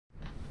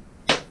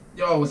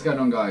Yo, what's going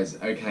on, guys?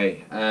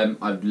 Okay,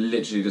 I've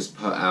literally just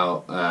put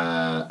out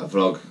a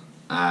vlog,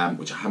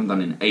 which I haven't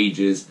done in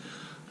ages,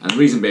 and the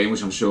reason being,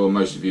 which I'm sure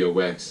most of you are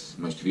aware, 'cause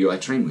most of you I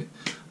train with,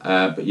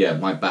 but yeah,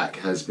 my back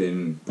has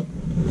been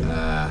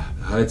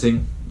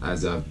hurting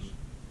as I've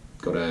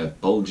got a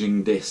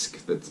bulging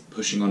disc that's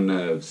pushing on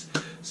nerves,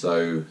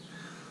 so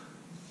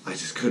I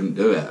just couldn't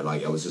do it.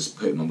 Like, I was just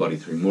putting my body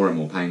through more and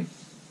more pain.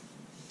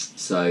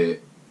 So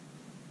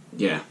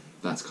yeah,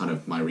 that's kind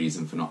of my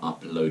reason for not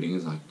uploading,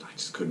 is I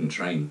just couldn't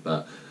train.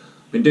 But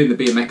I've been doing the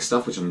BMX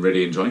stuff, which I'm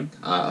really enjoying.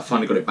 I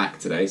finally got it back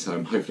today, so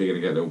I'm hopefully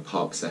going to get a little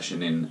park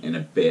session in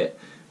a bit,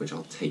 which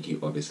I'll take you,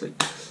 obviously.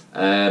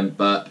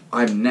 But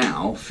I'm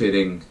now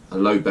feeling a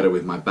load better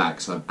with my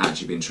back, so I've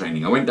actually been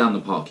training. I went down the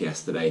park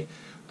yesterday,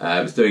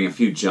 I was doing a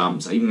few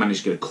jumps, I even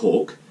managed to get a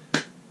cork.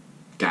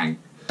 Gang.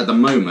 At the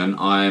moment,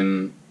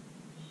 I'm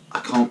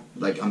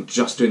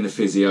just doing the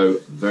physio,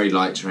 very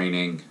light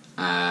training,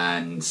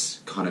 and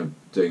kind of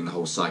doing the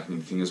whole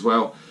cycling thing as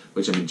well,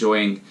 which I'm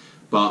enjoying.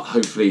 But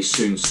hopefully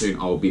soon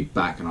I'll be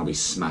back and I'll be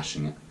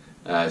smashing it.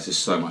 There's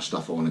just so much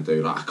stuff I want to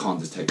do. Like, I can't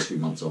just take 2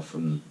 months off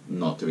and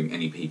not doing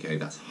any PK.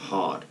 That's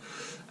hard.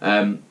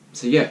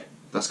 So yeah,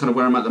 that's kind of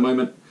where I'm at the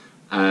moment.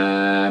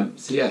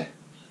 So yeah,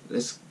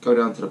 let's go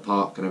down to the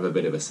park and have a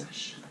bit of a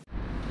sesh.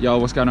 Yo,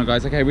 what's going on,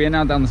 guys? Okay, we are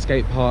now down the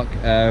skate park.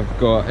 I've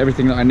got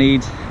everything that I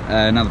need.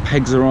 Now the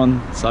pegs are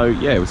on. So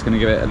yeah, we're just going to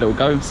give it a little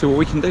go and see what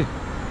we can do.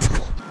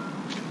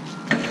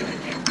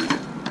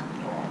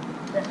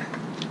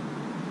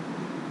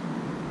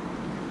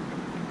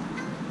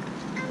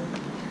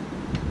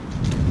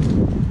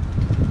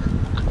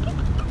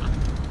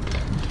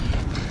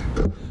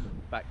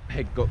 Back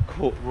peg got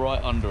caught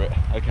right under it.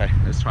 Okay,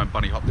 let's try and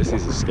bunny hop. This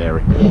is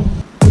scary.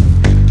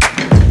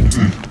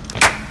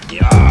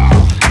 Yeah.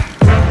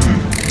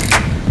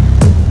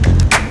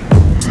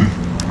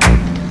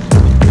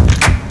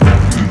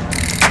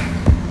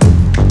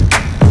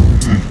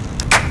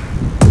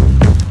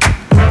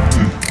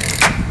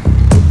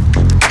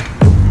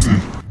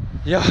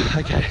 Yeah,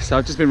 okay, so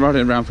I've just been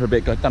riding around for a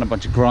bit, done a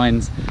bunch of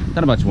grinds,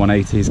 done a bunch of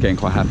 180s, getting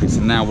quite happy. So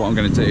now what I'm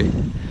going to do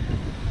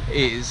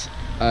is,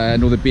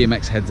 and all the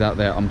BMX heads out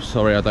there, I'm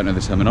sorry I don't know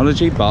the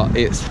terminology, but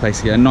it's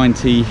basically a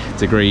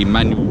 90-degree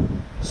manual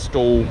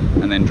stall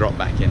and then drop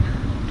back in.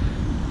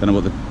 Don't know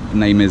what the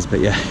name is,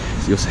 but yeah,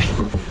 you'll see.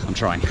 I'm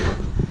trying.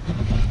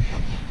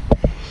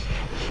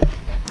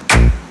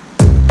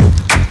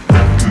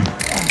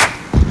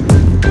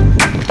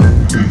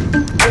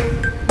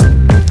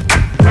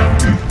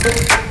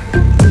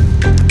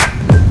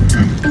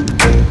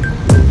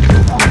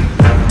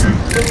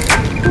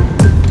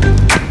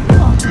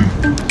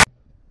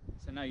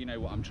 You know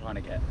what I'm trying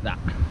to get, that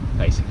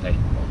basically.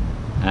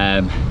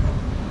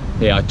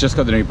 Yeah, I just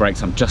got the new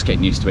brakes, I'm just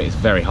getting used to it. It's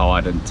very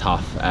hard and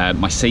tough.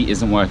 My seat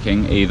isn't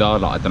working either.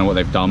 Like, I don't know what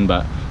they've done,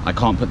 but I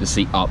can't put the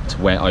seat up to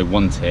where I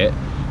want it,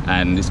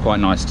 and it's quite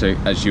nice to,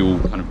 as you're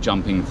kind of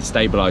jumping, to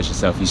stabilize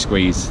yourself, you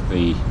squeeze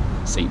the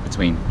seat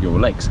between your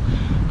legs.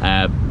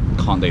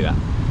 Can't do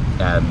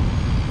that,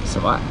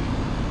 so I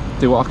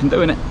do what I can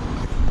do in it.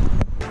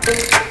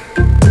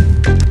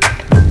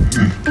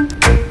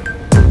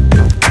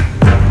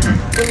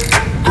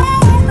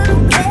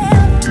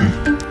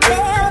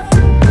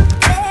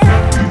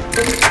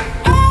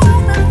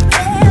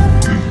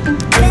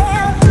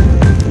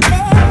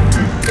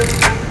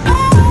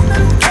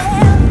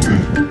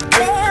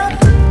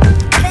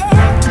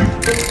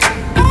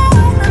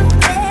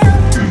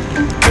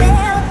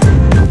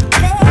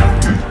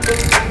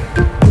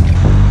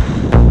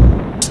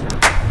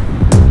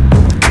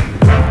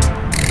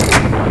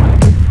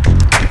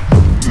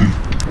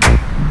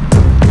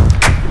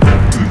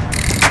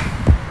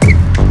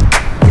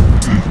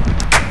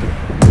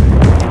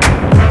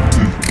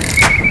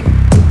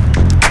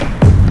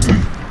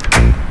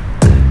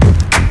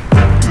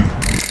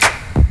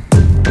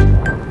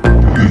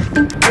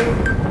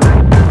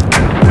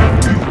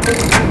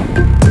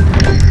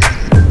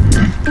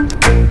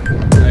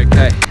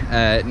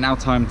 Now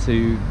time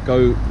to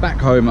go back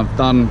home. I've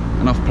done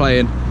enough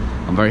playing.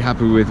 I'm very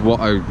happy with what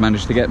I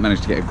managed to get.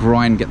 Managed to get a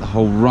grind, get the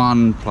whole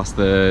run, plus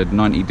the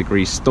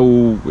 90-degree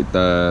stall with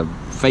the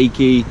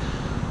fakie.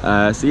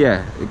 So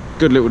yeah, a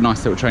good little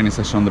nice little training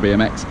session on the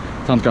BMX.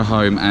 Time to go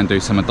home and do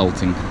some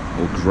adulting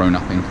or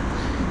grown-upping.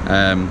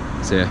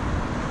 So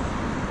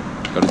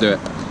yeah, gotta do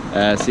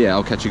it. So yeah,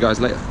 I'll catch you guys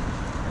later.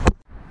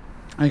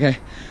 Okay,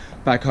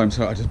 back home.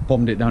 So I just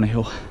bombed it down a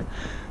hill.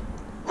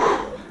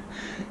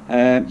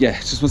 Yeah,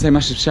 just want to say a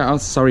massive shout out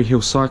to Surrey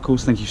Hill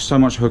Cycles. Thank you so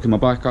much for hooking my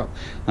bike up.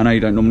 I know you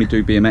don't normally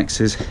do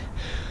BMXs,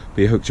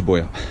 but you hooked your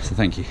boy up, so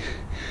thank you.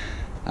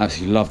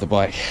 Absolutely love the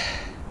bike.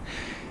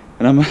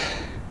 And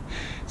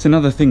it's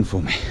another thing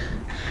for me.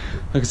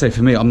 Like I say,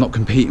 for me, I'm not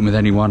competing with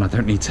anyone. I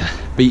don't need to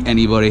beat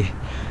anybody.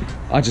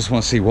 I just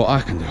want to see what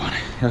I can do on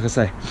it. Like I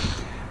say,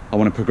 I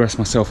want to progress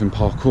myself in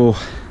parkour.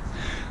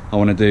 I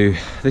want to do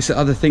this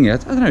other thing. I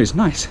don't know, it's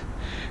nice.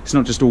 It's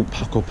not just all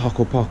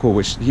parkour,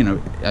 which, you know,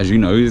 as you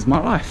know, is my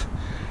life.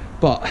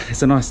 But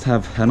it's nice to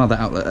have another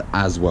outlet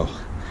as well.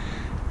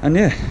 And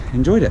yeah,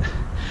 enjoyed it.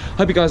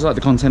 Hope you guys like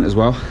the content as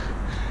well.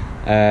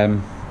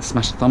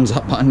 Smash the thumbs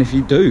up button if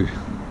you do.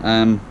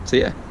 So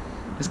yeah,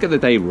 let's get the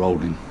day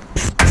rolling.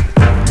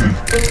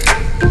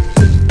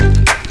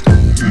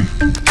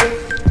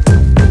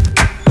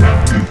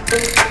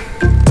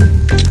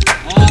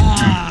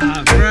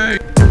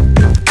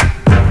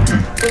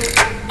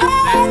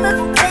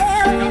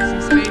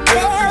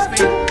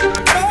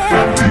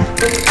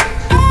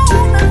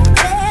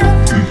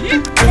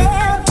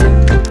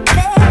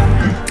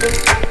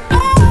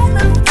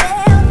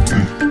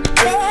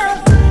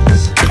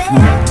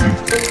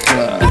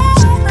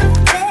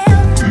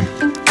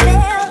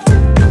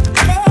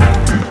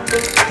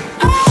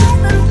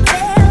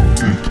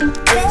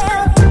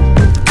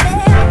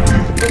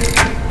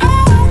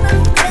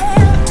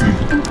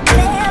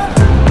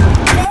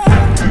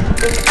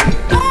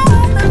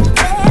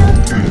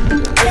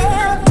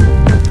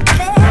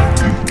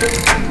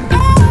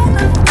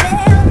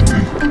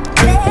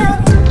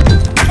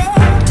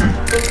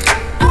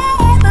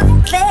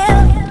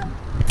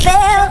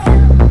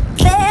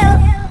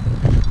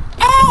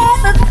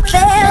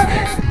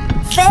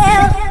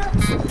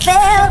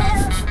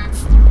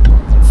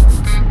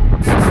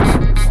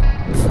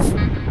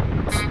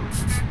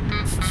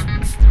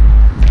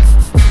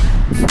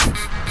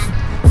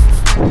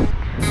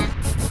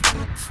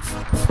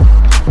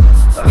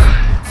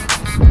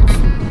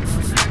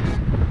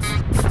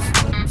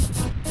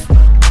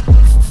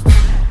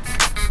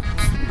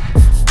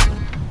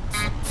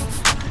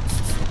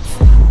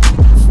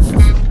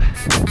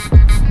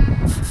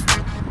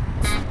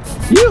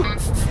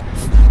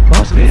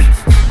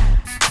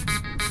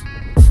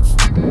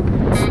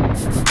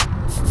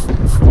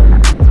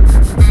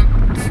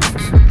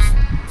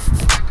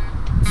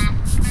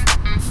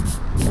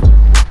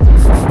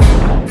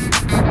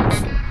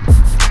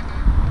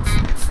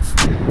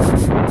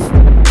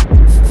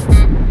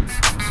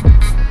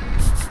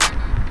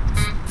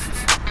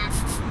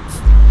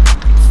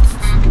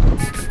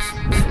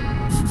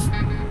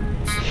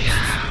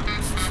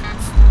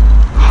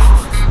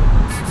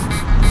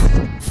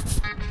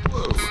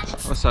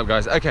 What's up,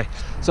 guys? Okay,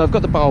 so I've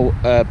got the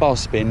bar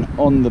spin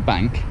on the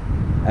bank,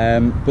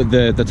 but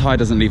the tyre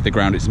doesn't leave the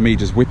ground. It's me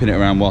just whipping it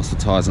around whilst the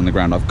tyre's on the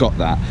ground. I've got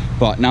that,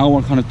 but now I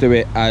want to kind of do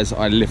it as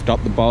I lift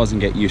up the bars and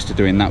get used to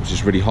doing that, which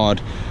is really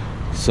hard.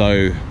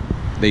 So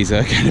these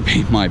are going to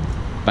be my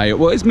bail.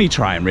 Well, it's me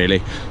trying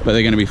really, but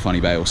they're going to be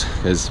funny bails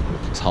because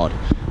it's hard.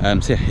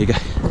 So yeah, here you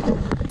go.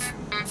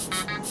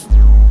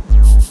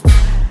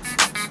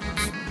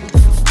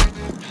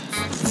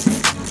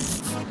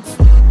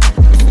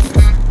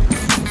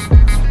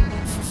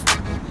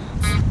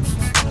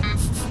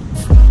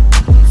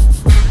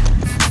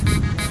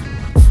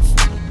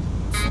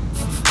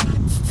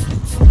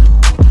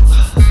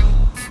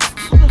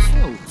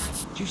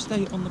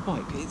 Stay on the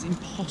bike, it's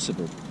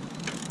impossible.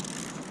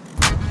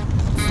 How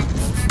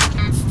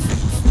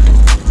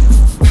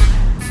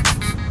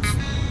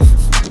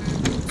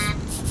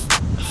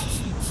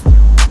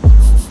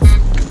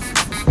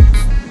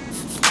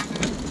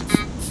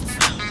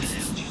the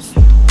hell do you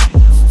stay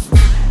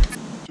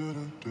on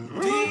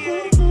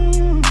the bike?